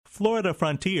Florida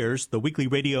Frontiers, the weekly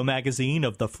radio magazine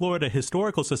of the Florida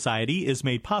Historical Society, is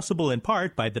made possible in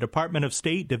part by the Department of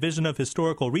State Division of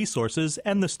Historical Resources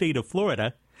and the state of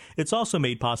Florida. It's also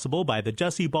made possible by the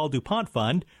Jessie Ball DuPont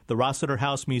Fund, the Rossiter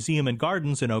House Museum and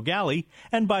Gardens in Ogallie,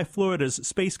 and by Florida's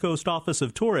Space Coast Office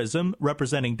of Tourism,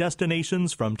 representing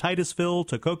destinations from Titusville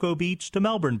to Cocoa Beach to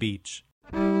Melbourne Beach.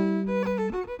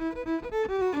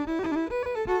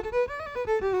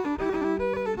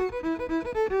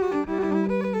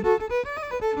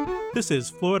 This is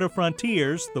Florida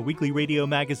Frontiers, the weekly radio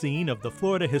magazine of the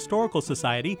Florida Historical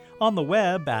Society, on the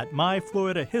web at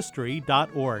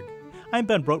myfloridahistory.org. I'm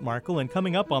Ben Brotmarkle, and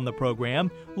coming up on the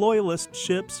program, Loyalist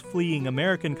ships fleeing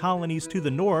American colonies to the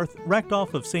north wrecked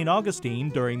off of St. Augustine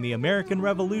during the American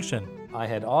Revolution. I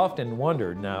had often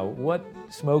wondered, now, what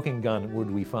smoking gun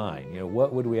would we find?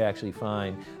 What would we actually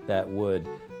find that would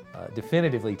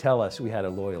definitively tell us we had a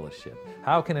Loyalist ship?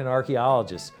 How can an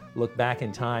archaeologist look back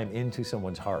in time into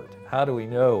someone's heart? How do we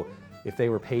know if they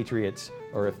were patriots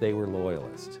or if they were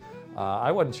loyalists? I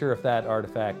wasn't sure if that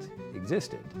artifact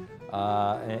existed,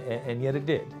 and yet it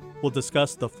did. We'll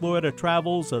discuss the Florida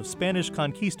travels of Spanish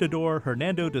conquistador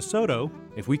Hernando de Soto.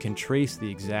 If we can trace the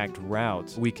exact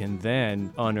routes, we can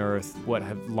then unearth what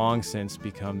have long since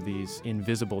become these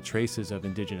invisible traces of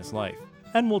indigenous life.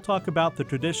 And we'll talk about the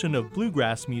tradition of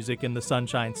bluegrass music in the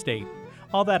Sunshine State.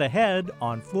 All that ahead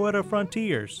on Florida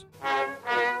Frontiers.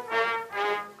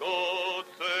 God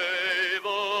save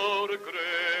our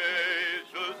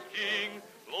gracious King,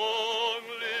 long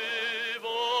live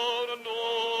our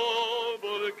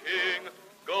noble King,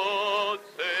 God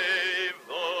save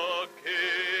the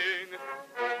King.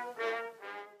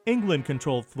 England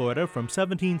controlled Florida from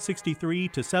 1763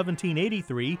 to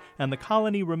 1783, and the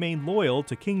colony remained loyal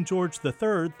to King George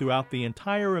III throughout the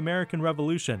entire American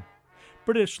Revolution.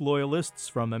 British loyalists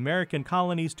from American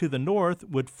colonies to the north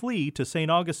would flee to St.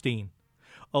 Augustine.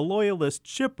 A Loyalist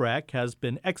shipwreck has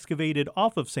been excavated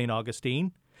off of St.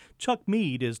 Augustine. Chuck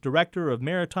Mead is Director of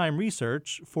Maritime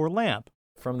Research for LAMP.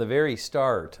 From the very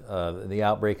start of the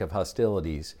outbreak of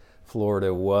hostilities,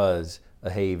 Florida was a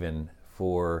haven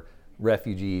for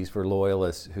refugees, for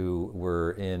loyalists who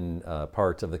were in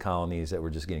parts of the colonies that were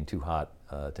just getting too hot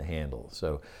to handle.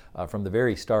 So from the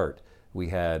very start, we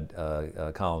had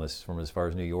colonists from as far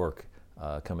as New York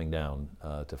coming down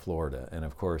to Florida. And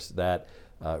of course, that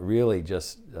really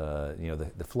just,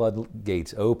 the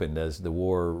floodgates opened as the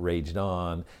war raged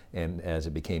on, and as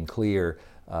it became clear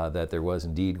that there was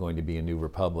indeed going to be a new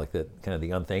republic, that kind of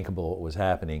the unthinkable was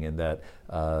happening, and that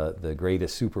the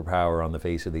greatest superpower on the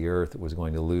face of the earth was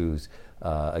going to lose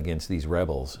against these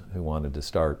rebels who wanted to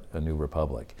start a new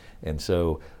republic. And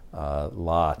so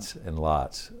lots and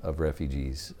lots of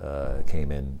refugees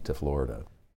came into Florida.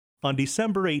 On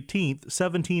December 18,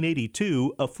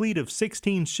 1782, a fleet of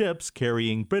 16 ships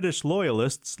carrying British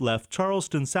loyalists left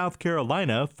Charleston, South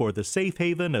Carolina for the safe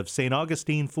haven of St.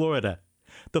 Augustine, Florida.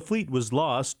 The fleet was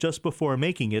lost just before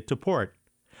making it to port.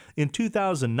 In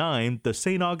 2009, the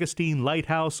St. Augustine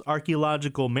Lighthouse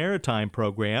Archaeological Maritime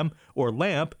Program, or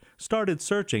LAMP, started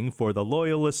searching for the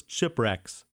Loyalist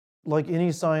shipwrecks. Like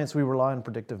any science, we rely on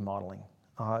predictive modeling.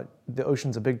 The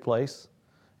ocean's a big place,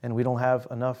 and we don't have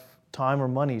enough time or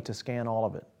money to scan all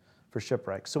of it for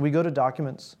shipwrecks. So we go to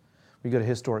documents, we go to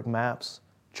historic maps,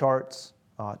 charts,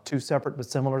 two separate but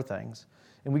similar things,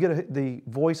 and we get the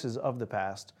voices of the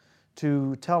past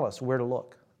to tell us where to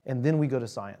look, and then we go to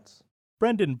science.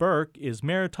 Brendan Burke is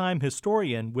maritime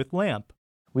historian with LAMP.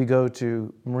 We go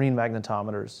to marine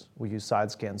magnetometers, we use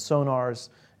side-scan sonars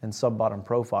and sub-bottom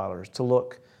profilers to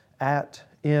look at,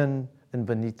 in, and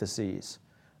beneath the seas.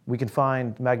 We can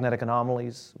find magnetic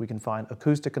anomalies, we can find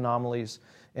acoustic anomalies,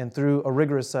 and through a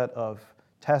rigorous set of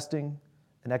testing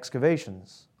and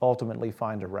excavations, ultimately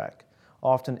find a wreck.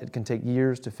 Often it can take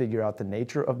years to figure out the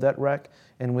nature of that wreck,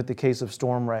 and with the case of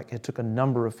storm wreck, it took a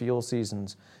number of field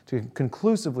seasons to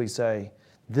conclusively say,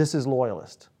 this is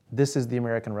Loyalist, this is the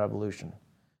American Revolution.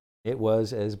 It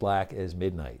was as black as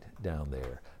midnight down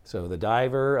there. So the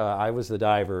diver, I was the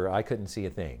diver, I couldn't see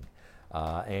a thing.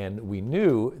 And we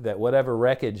knew that whatever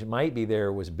wreckage might be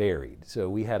there was buried. So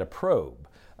we had a probe,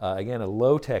 again, a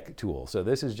low-tech tool. So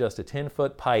this is just a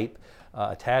 10-foot pipe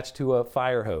attached to a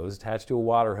fire hose, attached to a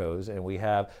water hose, and we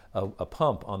have a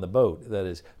pump on the boat that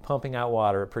is pumping out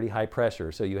water at pretty high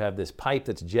pressure. So you have this pipe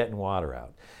that's jetting water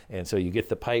out. And so you get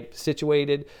the pipe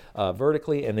situated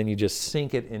vertically, and then you just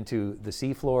sink it into the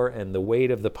seafloor, and the weight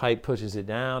of the pipe pushes it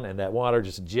down, and that water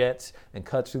just jets and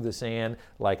cuts through the sand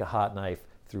like a hot knife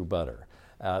through butter.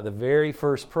 The very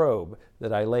first probe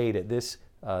that I laid at this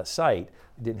site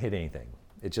didn't hit anything.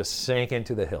 It just sank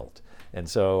into the hilt. And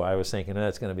so I was thinking,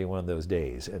 that's going to be one of those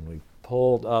days. And we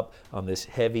pulled up on this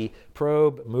heavy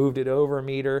probe, moved it over a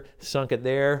meter, sunk it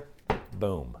there,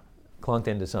 boom, clunked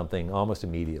into something almost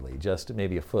immediately, just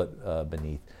maybe a foot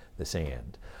beneath the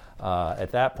sand.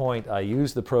 At that point, I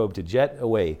used the probe to jet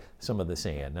away some of the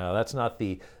sand. Now, that's not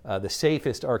the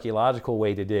safest archaeological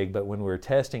way to dig, but when we're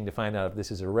testing to find out if this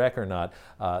is a wreck or not,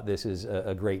 this is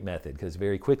a great method, because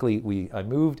very quickly I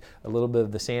moved a little bit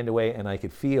of the sand away, and I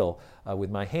could feel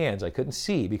with my hands, I couldn't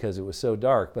see because it was so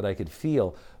dark, but I could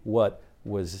feel what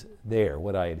was there,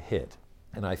 what I had hit.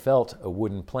 And I felt a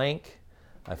wooden plank,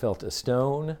 I felt a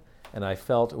stone, and I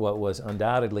felt what was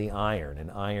undoubtedly iron,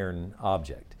 an iron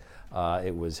object.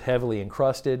 It was heavily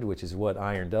encrusted, which is what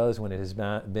iron does when it has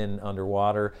been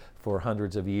underwater for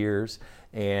hundreds of years.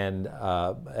 And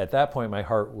at that point, my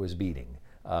heart was beating,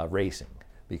 racing,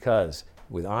 because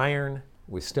with iron,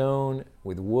 with stone,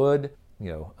 with wood,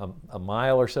 a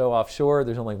mile or so offshore,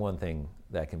 there's only one thing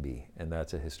that can be, and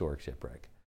that's a historic shipwreck.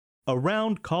 A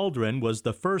round cauldron was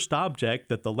the first object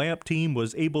that the LAMP team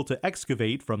was able to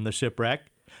excavate from the shipwreck.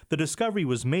 The discovery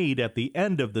was made at the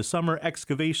end of the summer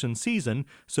excavation season,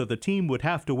 so the team would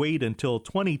have to wait until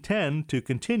 2010 to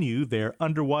continue their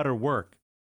underwater work.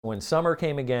 When summer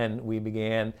came again, we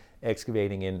began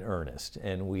excavating in earnest.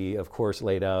 And we, of course,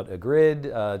 laid out a grid,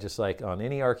 just like on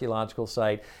any archaeological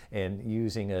site, and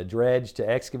using a dredge to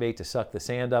excavate, to suck the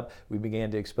sand up, we began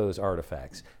to expose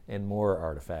artifacts, and more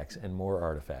artifacts, and more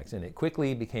artifacts. And it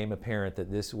quickly became apparent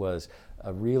that this was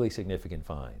a really significant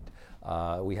find.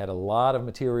 We had a lot of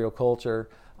material culture.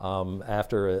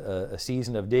 After a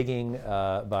season of digging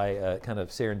by a kind of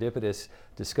serendipitous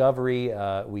discovery,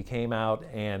 we came out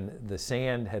and the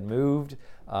sand had moved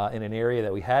in an area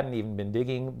that we hadn't even been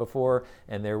digging before,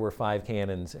 and there were 5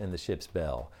 cannons and the ship's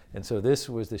bell. And so this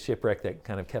was the shipwreck that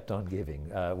kind of kept on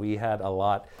giving. We had a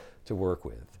lot to work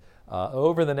with.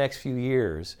 Over the next few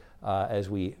years, as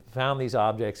we found these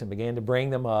objects and began to bring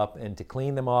them up and to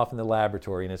clean them off in the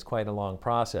laboratory, and it's quite a long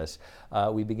process,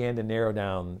 we began to narrow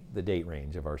down the date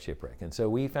range of our shipwreck. And so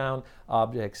we found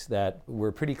objects that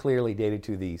were pretty clearly dated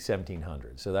to the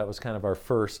 1700s. So that was kind of our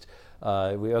first,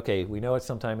 we know it's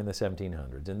sometime in the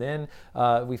 1700s. And then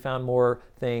we found more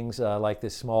things like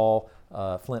this small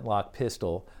flintlock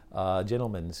pistol,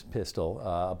 gentleman's pistol,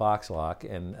 a box lock,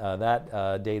 and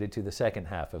that dated to the second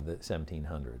half of the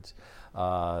 1700s.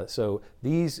 So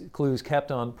these clues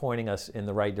kept on pointing us in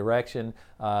the right direction.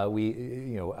 I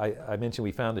mentioned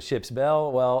we found a ship's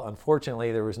bell. Well,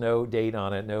 unfortunately, there was no date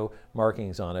on it, no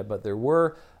markings on it, but there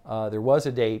was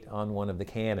a date on one of the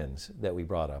cannons that we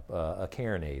brought up, a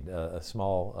carronade, a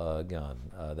small gun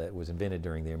that was invented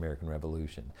during the American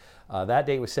Revolution. That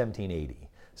date was 1780.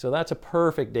 So that's a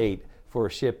perfect date for a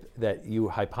ship that you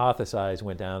hypothesize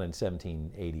went down in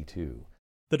 1782.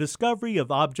 The discovery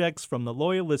of objects from the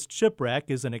Loyalist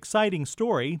shipwreck is an exciting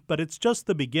story, but it's just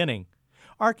the beginning.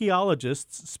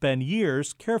 Archaeologists spend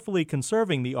years carefully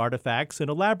conserving the artifacts in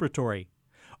a laboratory.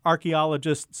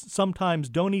 Archaeologists sometimes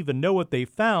don't even know what they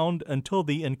found until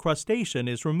the incrustation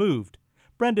is removed.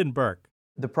 Brendan Burke.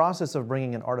 The process of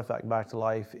bringing an artifact back to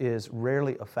life is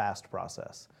rarely a fast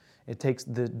process. It takes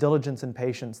the diligence and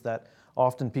patience that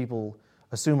often people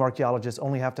assume archaeologists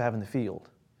only have to have in the field.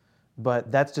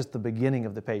 But that's just the beginning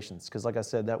of the patience, because like I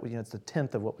said, it's the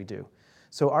 10th of what we do.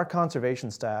 So our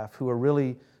conservation staff, who are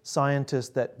really scientists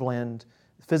that blend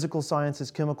physical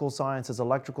sciences, chemical sciences,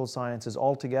 electrical sciences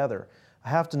all together,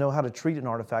 have to know how to treat an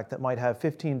artifact that might have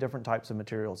 15 different types of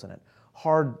materials in it.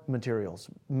 Hard materials,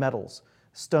 metals,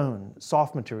 stone,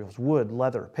 soft materials, wood,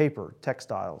 leather, paper,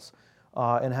 textiles,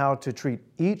 and how to treat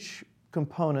each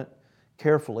component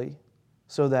carefully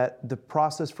so that the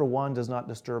process for one does not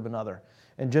disturb another.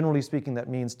 And generally speaking, that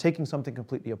means taking something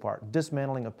completely apart,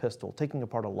 dismantling a pistol, taking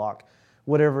apart a lock,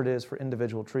 whatever it is for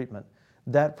individual treatment.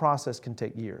 That process can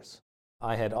take years.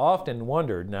 I had often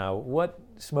wondered, now, what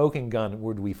smoking gun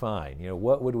would we find?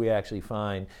 What would we actually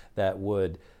find that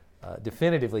would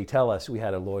definitively tell us we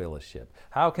had a Loyalist ship?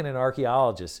 How can an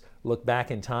archaeologist look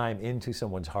back in time into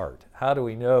someone's heart? How do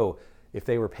we know if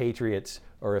they were patriots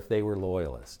or if they were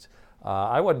Loyalists?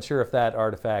 I wasn't sure if that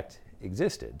artifact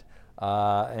existed.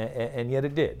 And yet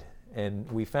it did.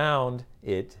 And we found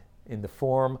it in the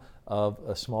form of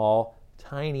a small,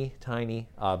 tiny, tiny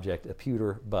object, a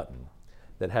pewter button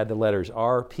that had the letters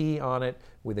RP on it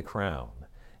with a crown.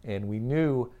 And we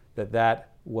knew that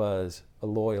that was a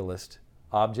Loyalist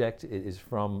object. It is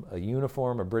from a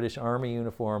uniform, a British Army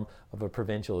uniform of a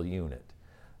provincial unit.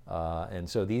 And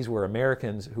so these were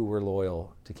Americans who were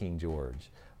loyal to King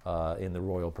George in the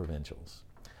Royal Provincials.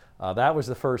 That was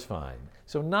the first find.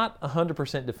 So not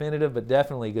 100% definitive, but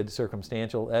definitely good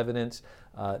circumstantial evidence.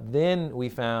 Then we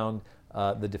found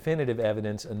the definitive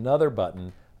evidence, another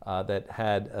button that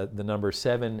had the number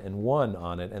 7 and 1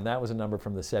 on it, and that was a number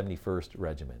from the 71st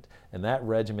Regiment. And that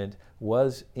regiment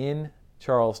was in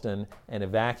Charleston and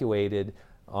evacuated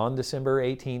on December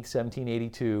 18th,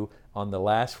 1782, on the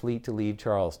last fleet to leave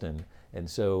Charleston. And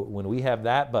so when we have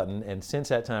that button, and since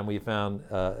that time we found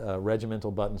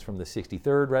regimental buttons from the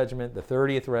 63rd Regiment, the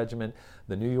 30th Regiment,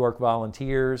 the New York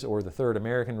Volunteers, or the 3rd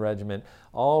American Regiment,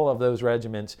 all of those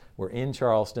regiments were in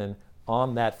Charleston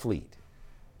on that fleet.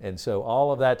 And so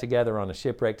all of that together on a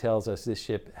shipwreck tells us this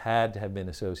ship had to have been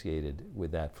associated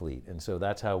with that fleet. And so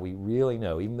that's how we really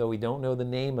know, even though we don't know the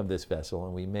name of this vessel,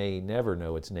 and we may never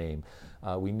know its name,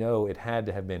 we know it had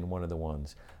to have been one of the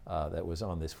ones that was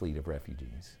on this fleet of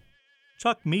refugees.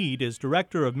 Chuck Mead is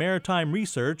Director of Maritime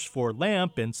Research for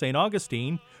LAMP in St.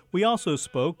 Augustine. We also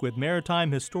spoke with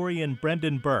maritime historian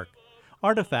Brendan Burke.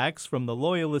 Artifacts from the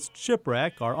Loyalist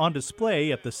shipwreck are on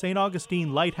display at the St.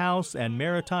 Augustine Lighthouse and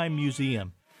Maritime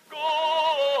Museum.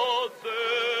 God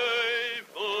save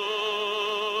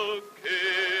the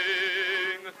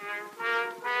King.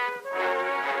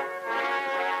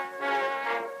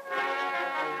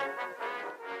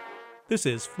 This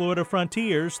is Florida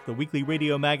Frontiers, the weekly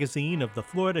radio magazine of the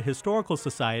Florida Historical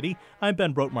Society. I'm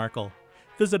Ben Brotmarkle.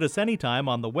 Visit us anytime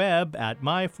on the web at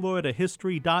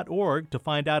myfloridahistory.org to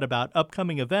find out about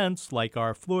upcoming events like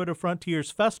our Florida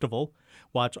Frontiers Festival,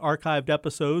 watch archived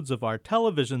episodes of our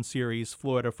television series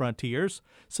Florida Frontiers,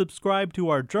 subscribe to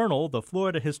our journal, the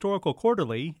Florida Historical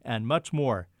Quarterly, and much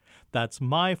more. That's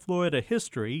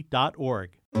myfloridahistory.org.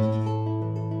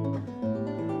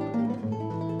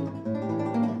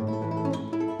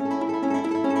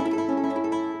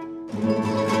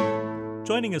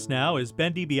 Joining us now is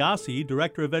Ben DiBiase,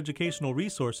 Director of Educational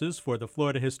Resources for the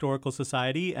Florida Historical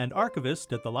Society and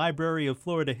archivist at the Library of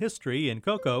Florida History in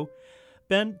Cocoa.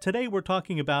 Ben, today we're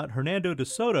talking about Hernando de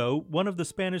Soto, one of the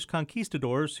Spanish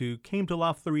conquistadors who came to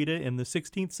La Florida in the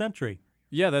 16th century.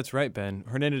 Yeah, that's right, Ben.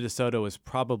 Hernando de Soto is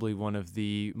probably one of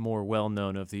the more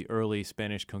well-known of the early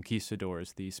Spanish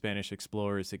conquistadors, the Spanish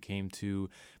explorers that came to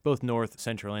both North,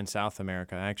 Central, and South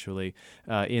America, actually,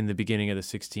 in the beginning of the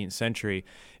 16th century.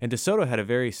 And de Soto had a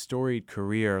very storied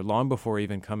career long before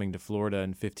even coming to Florida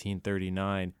in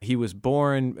 1539. He was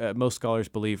born, most scholars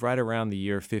believe, right around the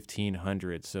year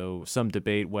 1500, so some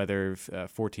debate whether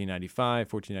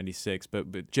 1495, 1496,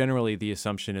 but generally the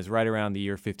assumption is right around the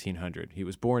year 1500. He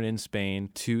was born in Spain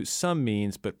to some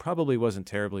means, but probably wasn't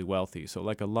terribly wealthy. So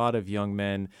like a lot of young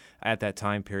men at that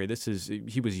time period,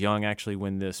 he was young actually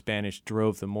when the Spanish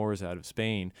drove the Moors out of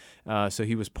Spain. So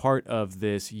he was part of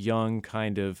this young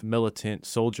kind of militant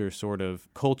soldier sort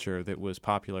of culture that was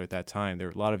popular at that time. There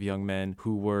were a lot of young men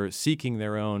who were seeking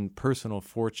their own personal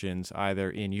fortunes either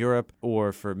in Europe,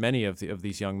 or for many of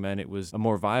these young men, it was a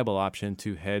more viable option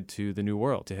to head to the New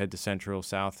World, to head to Central,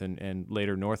 South, and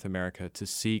later North America to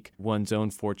seek one's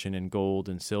own fortune in gold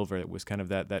and silver. It was kind of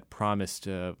that promised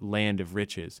land of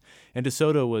riches. And de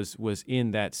Soto was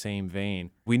in that same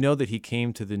vein. We know that he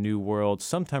came to the New World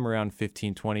sometime around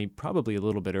 1520, probably a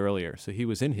little bit earlier. So he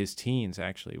was in his teens,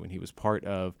 actually, when he was part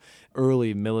of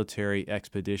early military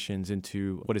expeditions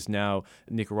into what is now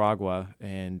Nicaragua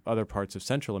and other parts of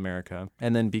Central America,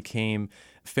 and then became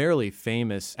fairly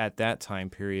famous at that time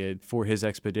period for his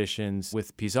expeditions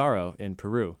with Pizarro in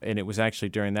Peru. And it was actually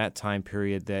during that time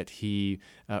period that he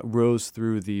rose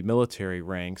through the military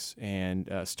ranks and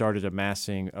started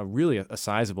amassing a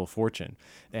sizable fortune.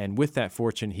 And with that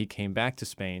fortune, he came back to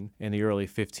Spain in the early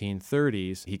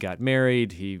 1530s. He got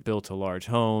married, he built a large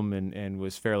home and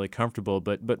was fairly comfortable,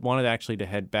 but wanted actually to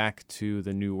head back to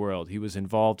the New World. He was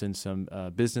involved in some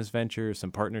business ventures,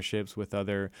 some partnerships with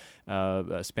other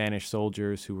Spanish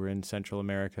soldiers who were in Central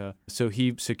America. So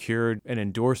he secured an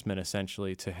endorsement,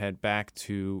 essentially, to head back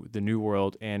to the New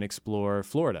World and explore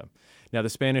Florida. Now, the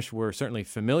Spanish were certainly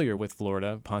familiar with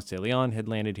Florida. Ponce de Leon had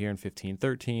landed here in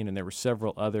 1513, and there were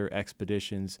several other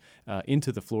expeditions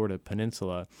into the Florida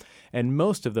peninsula. And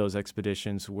most of those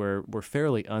expeditions were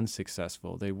fairly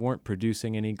unsuccessful. They weren't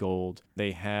producing any gold.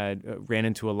 They had ran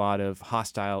into a lot of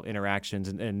hostile interactions,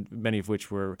 and many of which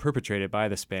were perpetrated by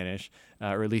the Spanish,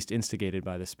 or at least instigated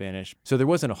by the Spanish. So there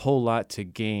wasn't a whole lot to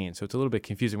gain. So it's a little bit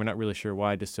confusing. We're not really sure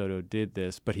why de Soto did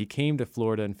this, but he came to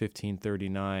Florida in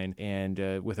 1539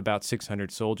 and with about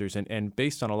 600 soldiers. And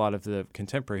based on a lot of the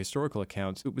contemporary historical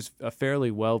accounts, it was a fairly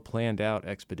well planned out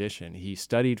expedition. He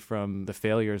studied from the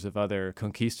failures of other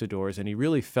conquistadors, and he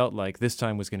really felt like this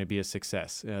time was going to be a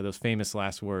success. Those famous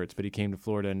last words. But he came to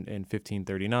Florida in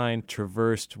 1539,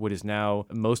 traversed what is now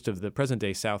most of the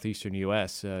present-day southeastern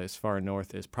U.S., as far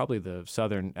north as probably the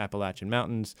southern Appalachian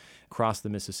Mountains, crossed the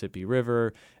Mississippi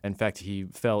River. In fact, he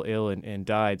fell ill and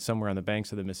died somewhere on the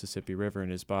banks of the Mississippi River,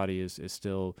 and his body is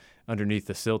still underneath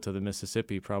the silt of the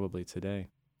Mississippi probably today.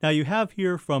 Now, you have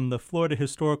here from the Florida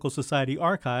Historical Society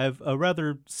archive a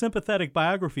rather sympathetic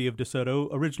biography of DeSoto,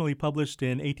 originally published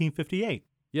in 1858.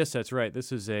 Yes, that's right.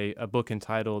 This is a book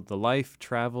entitled The Life,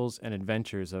 Travels, and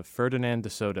Adventures of Ferdinand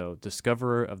DeSoto,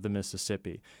 Discoverer of the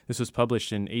Mississippi. This was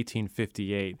published in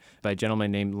 1858 by a gentleman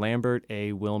named Lambert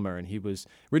A. Wilmer, and he was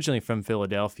originally from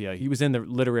Philadelphia. He was in the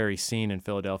literary scene in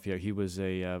Philadelphia. He was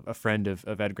a friend of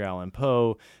Edgar Allan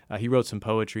Poe. He wrote some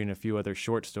poetry and a few other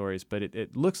short stories, but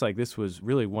it looks like this was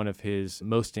really one of his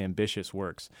most ambitious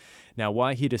works. Now,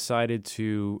 why he decided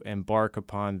to embark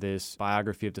upon this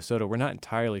biography of DeSoto, we're not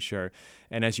entirely sure.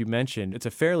 And as you mentioned, it's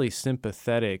a fairly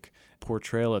sympathetic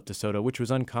portrayal of DeSoto, which was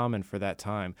uncommon for that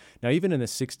time. Now, even in the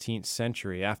 16th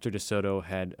century, after DeSoto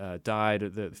had died,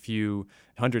 the few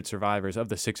hundred survivors of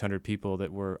the 600 people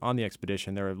that were on the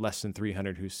expedition, there were less than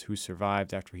 300 who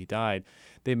survived after he died.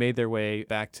 They made their way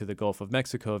back to the Gulf of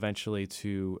Mexico, eventually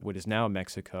to what is now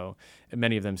Mexico. And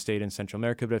many of them stayed in Central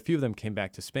America, but a few of them came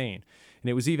back to Spain. And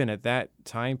it was even at that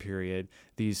time period,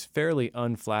 these fairly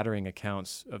unflattering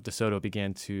accounts of DeSoto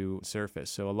began to surface.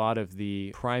 So a lot of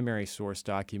the primary source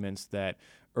documents that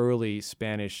early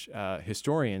Spanish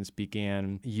historians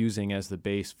began using as the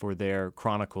base for their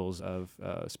chronicles of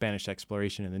Spanish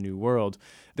exploration in the New World,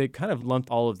 they kind of lumped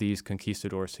all of these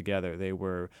conquistadors together. They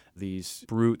were these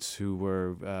brutes who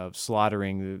were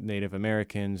slaughtering the Native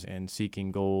Americans and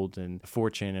seeking gold and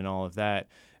fortune and all of that.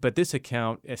 But this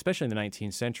account, especially in the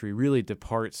 19th century, really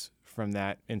departs from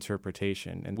that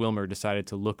interpretation. And Wilmer decided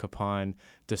to look upon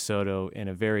DeSoto in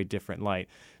a very different light.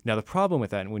 Now, the problem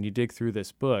with that, and when you dig through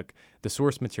this book, the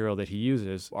source material that he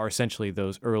uses are essentially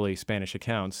those early Spanish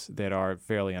accounts that are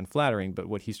fairly unflattering, but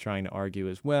what he's trying to argue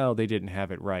is, well, they didn't have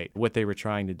it right. What they were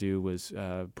trying to do was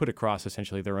put across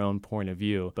essentially their own point of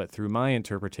view, but through my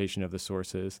interpretation of the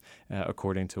sources,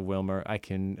 according to Wilmer, I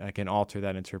can alter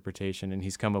that interpretation, and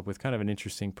he's come up with kind of an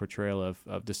interesting portrayal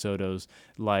of DeSoto's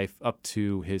life up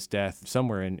to his death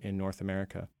somewhere in North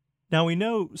America. Now, we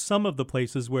know some of the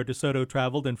places where DeSoto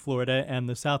traveled in Florida and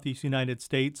the southeast United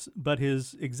States, but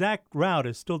his exact route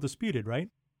is still disputed, right?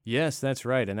 Yes, that's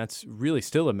right. And that's really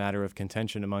still a matter of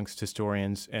contention amongst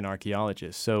historians and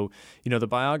archaeologists. So, the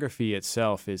biography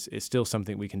itself is still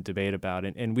something we can debate about.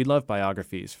 And we love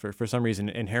biographies. For some reason,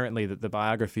 inherently, the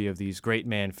biography of these great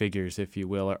man figures, if you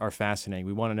will, are fascinating.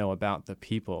 We want to know about the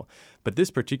people. But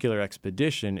this particular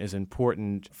expedition is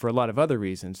important for a lot of other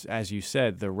reasons. As you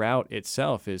said, the route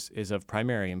itself is of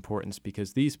primary importance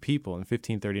because these people in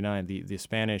 1539, the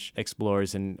Spanish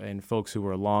explorers and folks who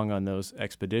were along on those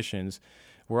expeditions,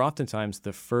 were oftentimes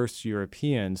the first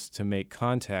Europeans to make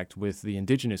contact with the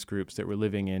indigenous groups that were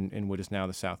living in what is now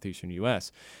the southeastern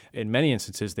U.S. In many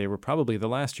instances, they were probably the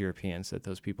last Europeans that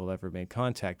those people ever made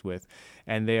contact with,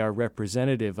 and they are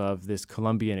representative of this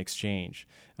Columbian exchange,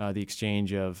 the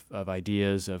exchange of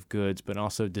ideas, of goods, but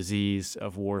also disease,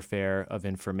 of warfare, of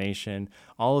information.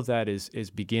 All of that is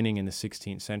beginning in the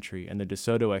 16th century, and the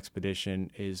DeSoto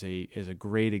expedition is a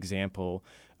great example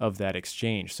of that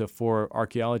exchange. So for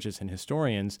archaeologists and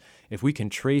historians, if we can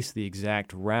trace the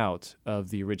exact route of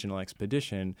the original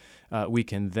expedition, we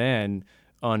can then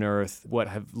unearth what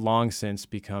have long since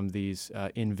become these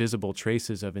invisible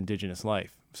traces of indigenous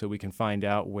life. So we can find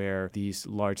out where these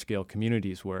large-scale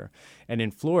communities were. And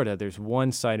in Florida, there's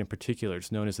one site in particular. It's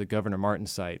known as the Governor Martin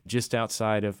site, just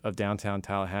outside of downtown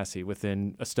Tallahassee,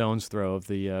 within a stone's throw of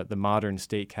the modern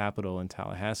state capitol in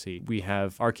Tallahassee. We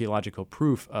have archaeological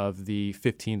proof of the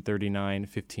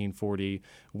 1539-1540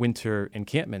 winter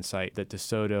encampment site that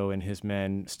DeSoto and his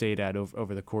men stayed at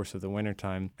over the course of the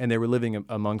wintertime. And they were living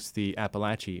amongst the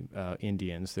Appalachian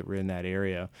Indians that were in that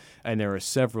area. And there are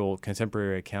several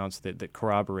contemporary accounts that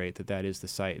corroborate that is the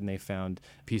site, and they found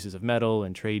pieces of metal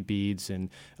and trade beads and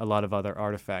a lot of other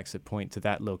artifacts that point to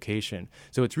that location.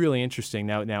 So it's really interesting.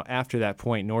 Now after that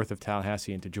point, north of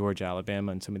Tallahassee into Georgia,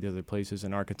 Alabama, and some of the other places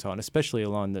in Arkansas, and especially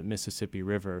along the Mississippi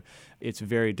River, it's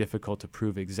very difficult to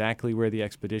prove exactly where the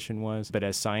expedition was. But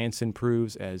as science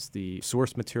improves, as the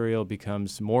source material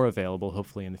becomes more available,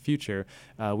 hopefully in the future,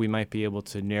 we might be able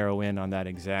to narrow in on that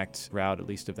exact route, at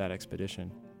least of that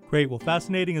expedition. Great. Well,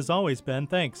 fascinating as always, Ben.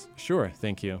 Thanks. Sure.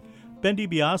 Thank you. Ben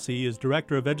DiBiase is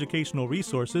Director of Educational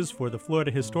Resources for the Florida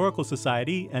Historical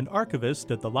Society and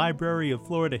archivist at the Library of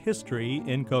Florida History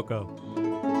in Cocoa.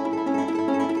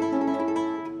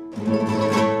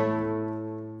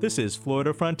 This is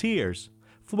Florida Frontiers.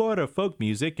 Florida folk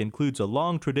music includes a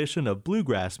long tradition of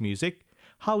bluegrass music.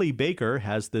 Holly Baker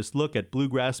has this look at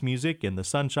bluegrass music in the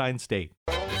Sunshine State.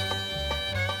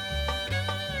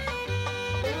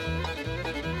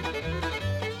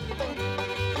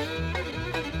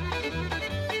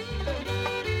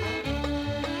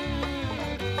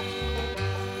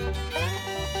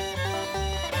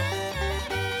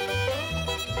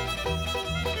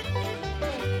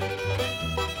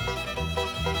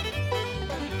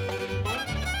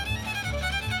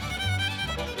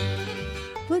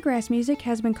 Bluegrass music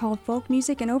has been called folk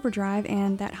music and overdrive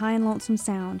and that high and lonesome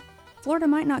sound. Florida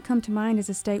might not come to mind as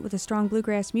a state with a strong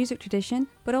bluegrass music tradition,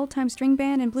 but old-time string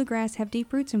band and bluegrass have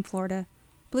deep roots in Florida.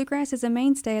 Bluegrass is a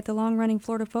mainstay at the long-running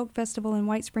Florida Folk Festival in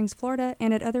White Springs, Florida,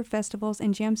 and at other festivals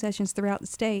and jam sessions throughout the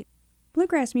state.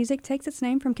 Bluegrass music takes its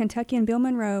name from Kentuckian Bill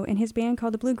Monroe and his band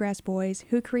called the Bluegrass Boys,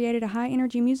 who created a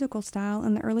high-energy musical style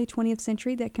in the early 20th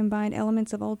century that combined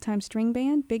elements of old-time string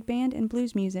band, big band, and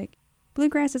blues music.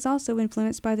 Bluegrass is also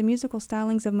influenced by the musical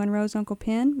stylings of Monroe's Uncle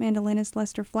Pen, mandolinist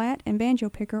Lester Flatt, and banjo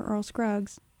picker Earl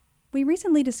Scruggs. We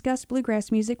recently discussed bluegrass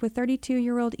music with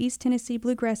 32-year-old East Tennessee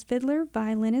bluegrass fiddler,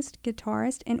 violinist,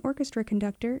 guitarist, and orchestra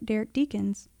conductor Derek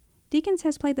Deakins. Deakins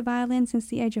has played the violin since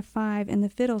the age of 5 and the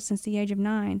fiddle since the age of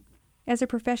 9. As a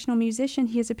professional musician,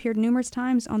 he has appeared numerous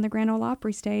times on the Grand Ole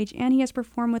Opry stage, and he has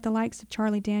performed with the likes of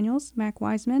Charlie Daniels, Mac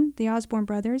Wiseman, the Osborne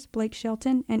Brothers, Blake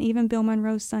Shelton, and even Bill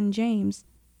Monroe's son James.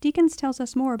 Deakins tells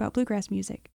us more about bluegrass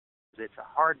music. It's a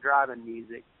hard-driving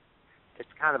music.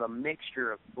 It's kind of a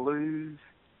mixture of blues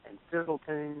and fiddle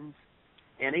tunes.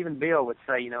 And even Bill would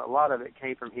say, a lot of it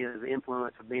came from his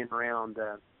influence of being around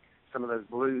some of those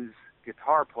blues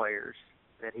guitar players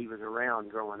that he was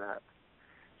around growing up.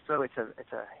 So it's a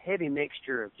heavy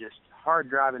mixture of just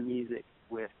hard-driving music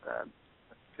with a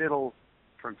fiddle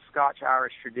from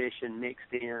Scotch-Irish tradition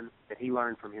mixed in that he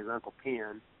learned from his Uncle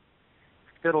Pen,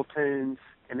 fiddle tunes,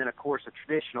 and then, of course, a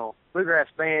traditional bluegrass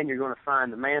band. You're going to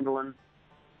find the mandolin,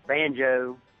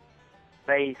 banjo,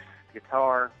 bass,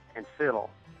 guitar, and fiddle.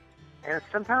 And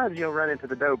sometimes you'll run into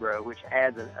the dobro, which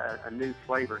adds a new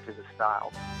flavor to the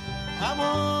style. I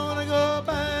want to go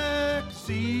back to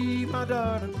see my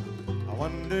darling. I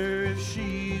wonder if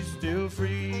she's still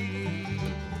free.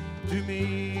 To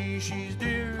me, she's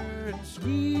dear and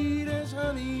sweet as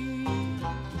honey.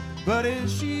 But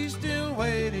is she still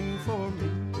waiting for me?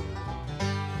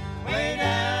 Way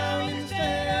down in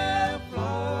South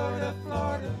Florida,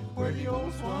 Florida, where the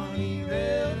old Swanee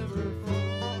River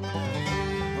flows,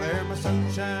 where my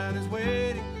sunshine is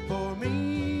waiting for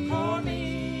me,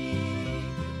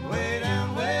 way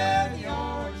down where the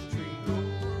orange tree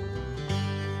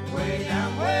grows, way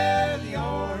down where the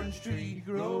orange tree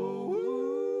grows.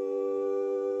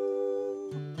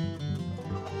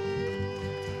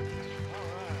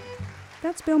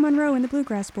 That's Bill Monroe and the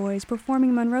Bluegrass Boys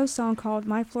performing Monroe's song called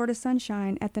My Florida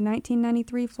Sunshine at the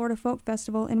 1993 Florida Folk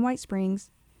Festival in White Springs.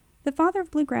 The father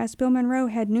of bluegrass, Bill Monroe,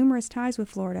 had numerous ties with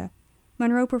Florida.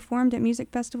 Monroe performed at music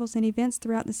festivals and events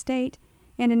throughout the state,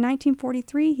 and in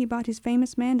 1943 he bought his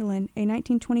famous mandolin, a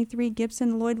 1923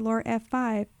 Gibson Lloyd Loar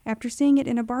F5, after seeing it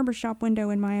in a barbershop window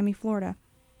in Miami, Florida.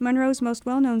 Monroe's most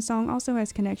well-known song also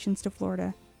has connections to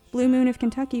Florida. Blue Moon of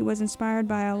Kentucky was inspired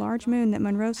by a large moon that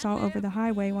Monroe saw over the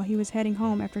highway while he was heading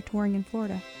home after touring in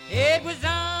Florida. It was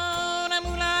on a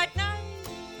moonlight night,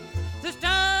 the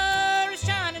stars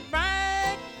shining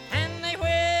bright, and they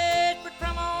whispered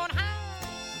from on high,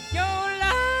 your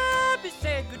love has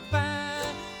said goodbye.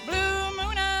 Blue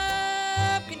moon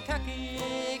of Kentucky,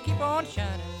 keep on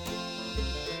shining.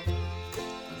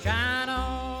 Shine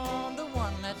on the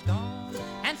one that's gone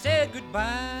and said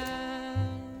goodbye.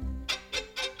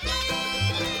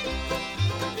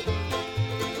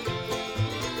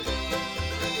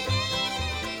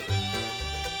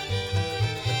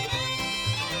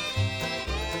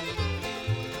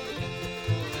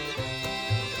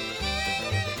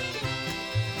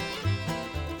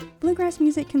 Bluegrass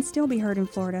music can still be heard in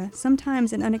Florida,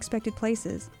 sometimes in unexpected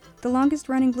places. The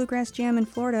longest-running bluegrass jam in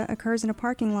Florida occurs in a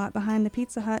parking lot behind the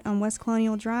Pizza Hut on West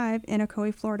Colonial Drive in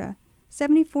Ocoee, Florida.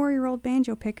 74-year-old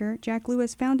banjo picker Jack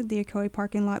Lewis founded the Ocoee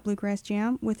Parking Lot Bluegrass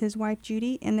Jam with his wife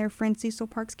Judy and their friend Cecil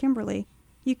Parks Kimberly.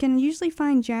 You can usually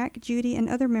find Jack, Judy, and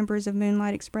other members of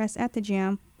Moonlight Express at the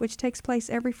jam, which takes place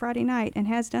every Friday night and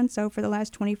has done so for the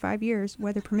last 25 years,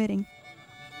 weather permitting.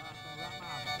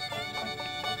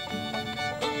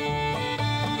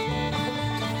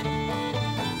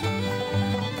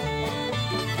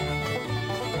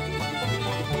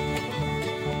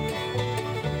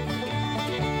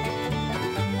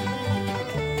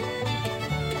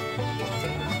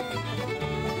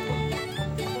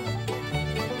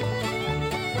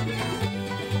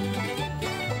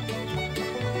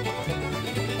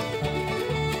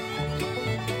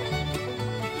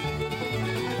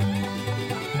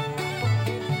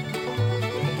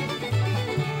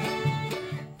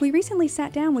 We recently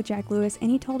sat down with Jack Lewis and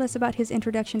he told us about his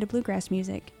introduction to bluegrass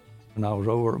music. And I was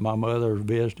over at my mother's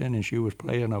visiting and she was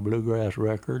playing a bluegrass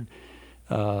record,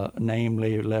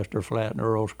 namely Lester Flatt and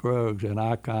Earl Scruggs, and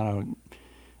I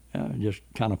just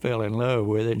kind of fell in love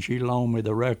with it, and she loaned me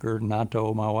the record, and I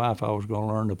told my wife I was going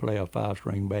to learn to play a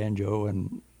 5-string banjo,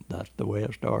 and that's the way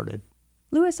it started.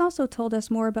 Lewis also told us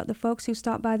more about the folks who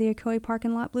stop by the Ocoee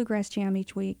Parking Lot Bluegrass Jam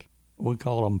each week. We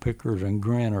call them pickers and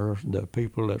grinners, the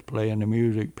people that playing the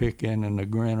music picking, and the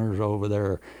grinners over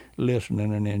there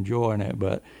listening and enjoying it.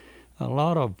 But a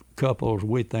lot of couples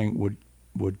we think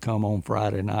would come on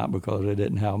Friday night because they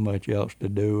didn't have much else to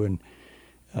do,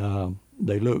 and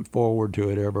they looked forward to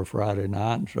it every Friday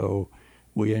night, and so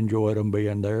we enjoyed them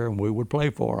being there, and we would play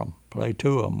for them, play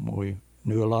to them. We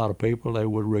knew a lot of people, they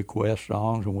would request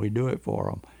songs, and we do it for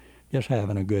them. Just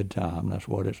having a good time, that's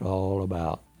what it's all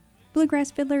about.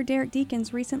 Bluegrass fiddler Derek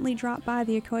Deakins recently dropped by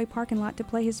the Ocoee parking lot to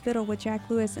play his fiddle with Jack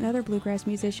Lewis and other bluegrass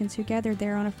musicians who gathered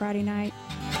there on a Friday night.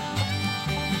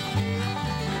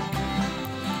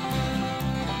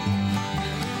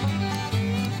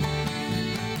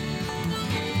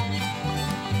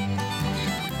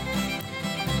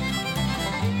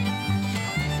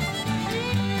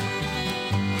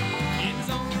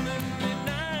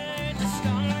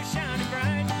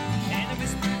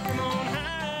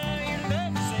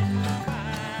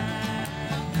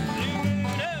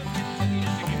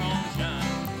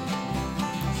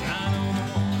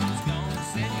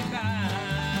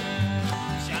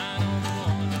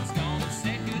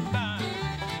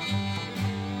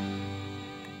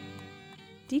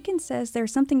 Deakins says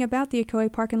there's something about the Ocoee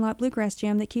Parking Lot Bluegrass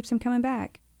Jam that keeps him coming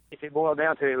back. If it boiled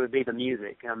down to it, it would be the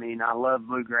music. I mean, I love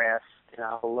bluegrass, and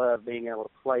I love being able to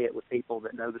play it with people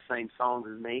that know the same songs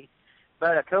as me.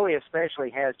 But Ocoee especially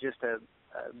has just a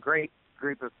great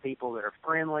group of people that are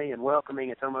friendly and welcoming.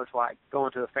 It's almost like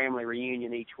going to a family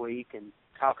reunion each week and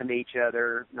talking to each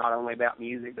other, not only about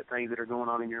music, but things that are going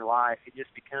on in your life. It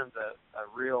just becomes a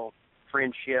real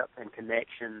friendship and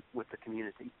connection with the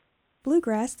community.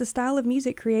 Bluegrass, the style of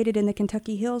music created in the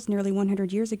Kentucky Hills nearly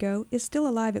 100 years ago, is still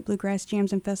alive at bluegrass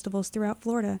jams and festivals throughout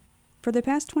Florida. For the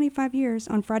past 25 years,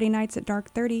 on Friday nights at dark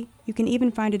 30, you can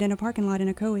even find it in a parking lot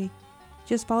in Ocoee.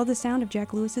 Just follow the sound of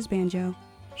Jack Lewis's banjo.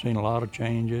 Seen a lot of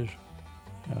changes.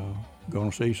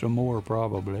 Gonna see some more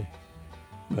probably.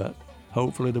 But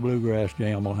hopefully the bluegrass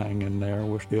jam will hang in there.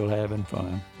 We're still having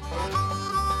fun.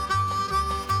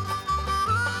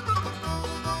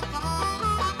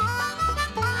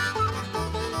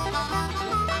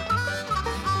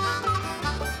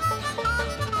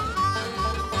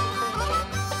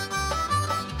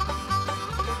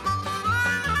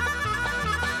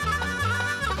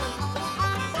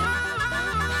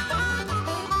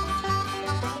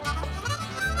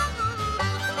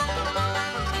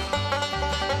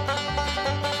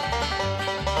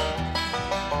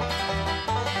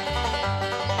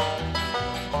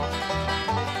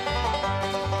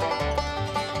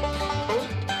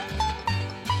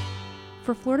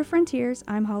 For Florida Frontiers,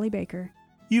 I'm Holly Baker.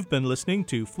 You've been listening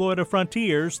to Florida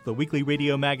Frontiers, the weekly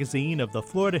radio magazine of the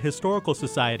Florida Historical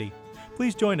Society.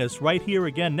 Please join us right here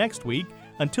again next week.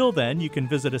 Until then, you can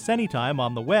visit us anytime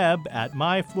on the web at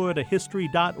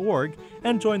myfloridahistory.org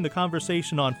and join the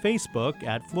conversation on Facebook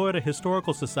at Florida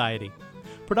Historical Society.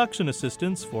 Production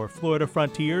assistance for Florida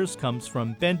Frontiers comes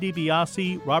from Ben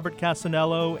DiBiase, Robert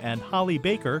Casanello, and Holly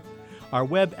Baker. Our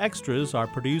web extras are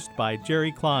produced by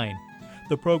Jerry Klein.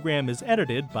 The program is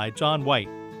edited by John White.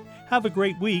 Have a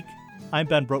great week. I'm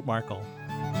Ben Brotmarkle.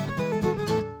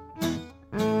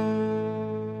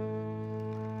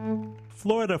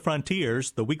 Florida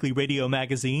Frontiers, the weekly radio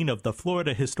magazine of the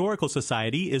Florida Historical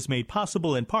Society, is made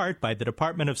possible in part by the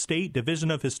Department of State Division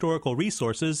of Historical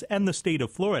Resources and the state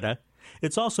of Florida.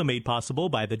 It's also made possible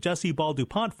by the Jessie Ball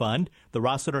DuPont Fund, the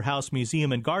Rossiter House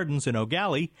Museum and Gardens in Eau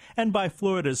Gallie, and by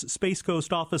Florida's Space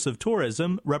Coast Office of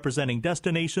Tourism, representing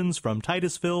destinations from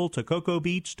Titusville to Cocoa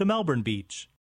Beach to Melbourne Beach.